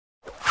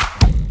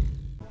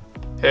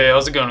Hey,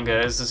 how's it going,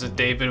 guys? This is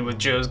David with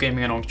Joe's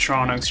Gaming and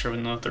Electronics here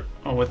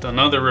with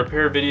another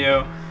repair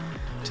video.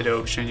 Today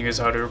I'll be showing you guys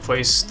how to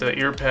replace the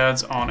ear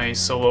pads on a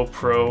Solo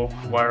Pro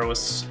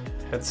wireless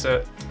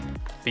headset,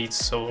 Beats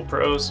Solo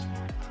Pros.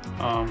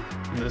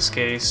 In this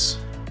case,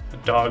 a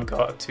dog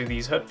got to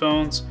these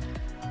headphones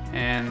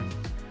and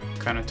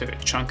kind of took a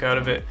chunk out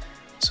of it.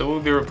 So we'll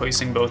be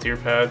replacing both ear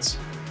pads,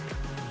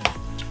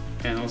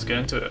 and let's get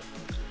into it.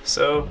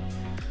 So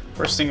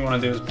first thing you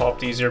want to do is pop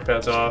these ear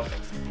pads off.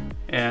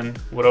 And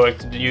what I like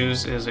to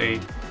use is a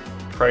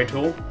pry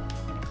tool,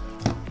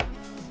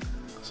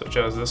 such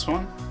as this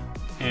one,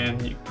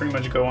 and you pretty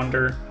much go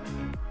under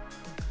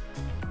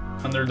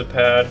the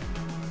pad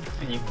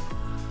and you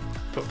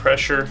put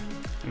pressure,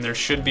 and there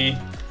should be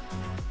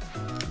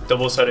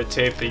double-sided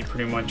tape that you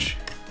pretty much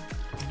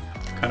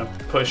kind of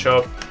push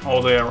up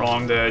all the way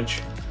along the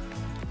edge,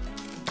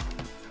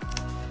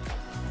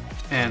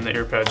 and the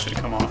ear pad should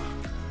come off.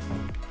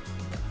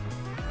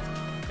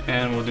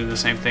 And we'll do the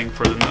same thing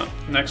for the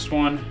next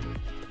one.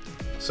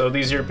 So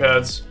these ear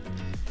pads,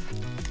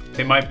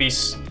 they might be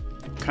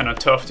kind of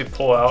tough to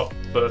pull out,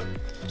 but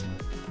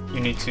you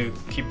need to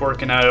keep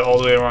working at it all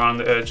the way around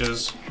the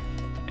edges,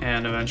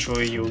 and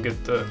eventually you'll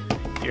get the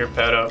ear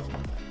pad up.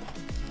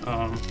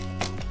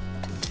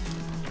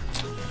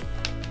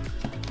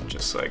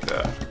 Just like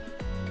that.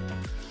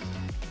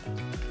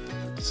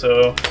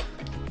 So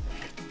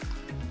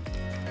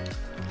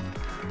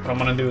what I'm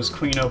gonna do is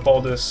clean up all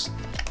this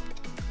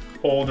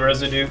old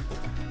residue,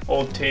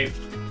 old tape.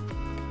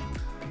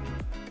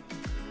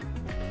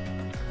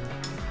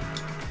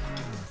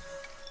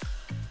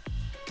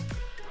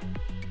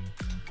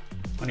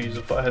 I'm gonna use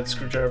a flathead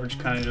screwdriver to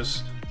kind of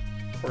just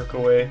work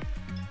away.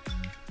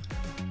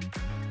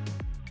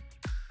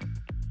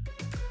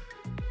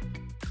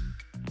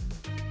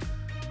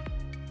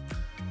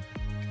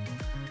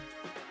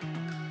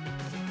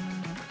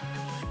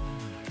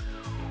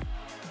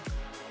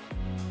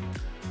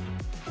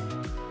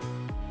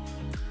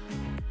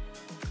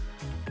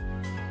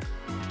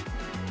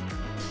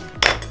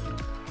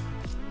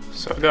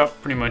 So I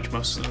got pretty much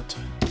most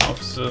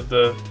of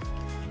the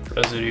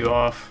residue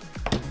off.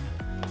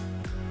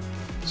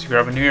 So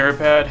grab a new ear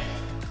pad,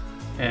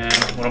 and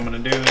what I'm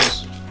going to do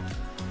is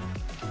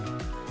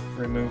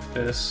remove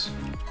this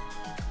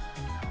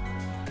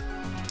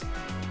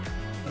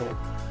little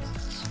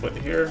split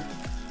here.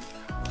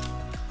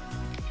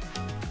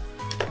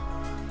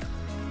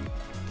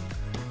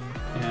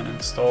 And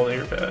install the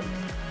ear pad.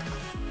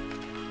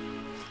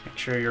 Make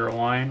sure you're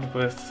aligned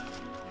with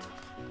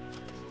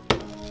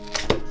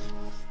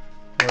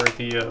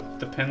where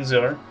the pins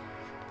are.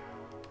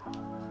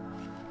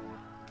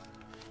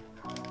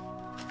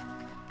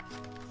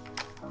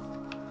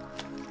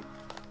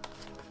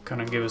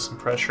 Kind of give it some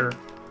pressure.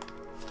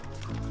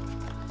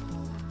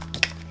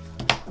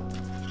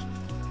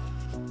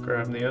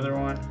 Grab the other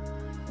one,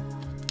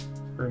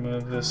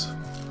 remove this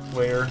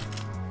layer,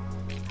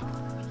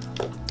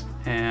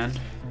 and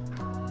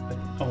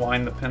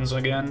align the pins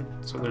again.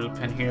 So there's a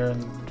pin here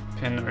and a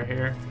pin right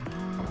here.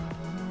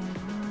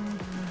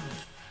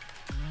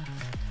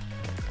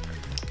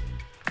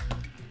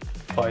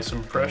 Apply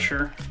some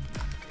pressure.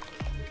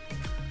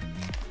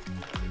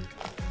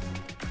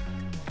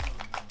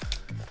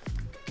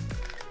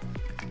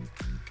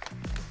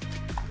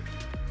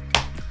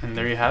 And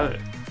there you have it.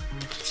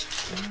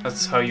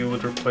 That's how you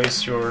would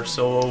replace your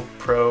Solo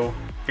Pro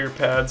ear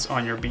pads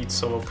on your Beats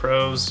Solo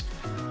Pros.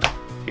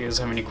 If you guys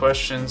have any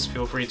questions,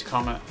 feel free to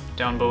comment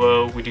down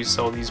below. We do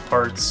sell these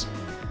parts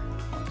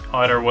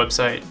at our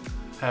website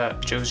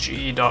at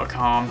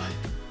JoesGE.com,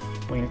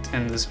 linked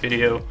in this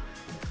video.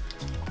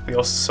 We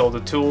also sell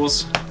the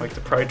tools, like the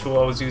pry tool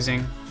I was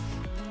using,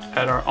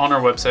 on our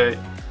website.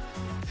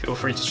 Feel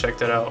free to check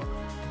that out.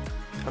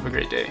 Have a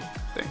great day.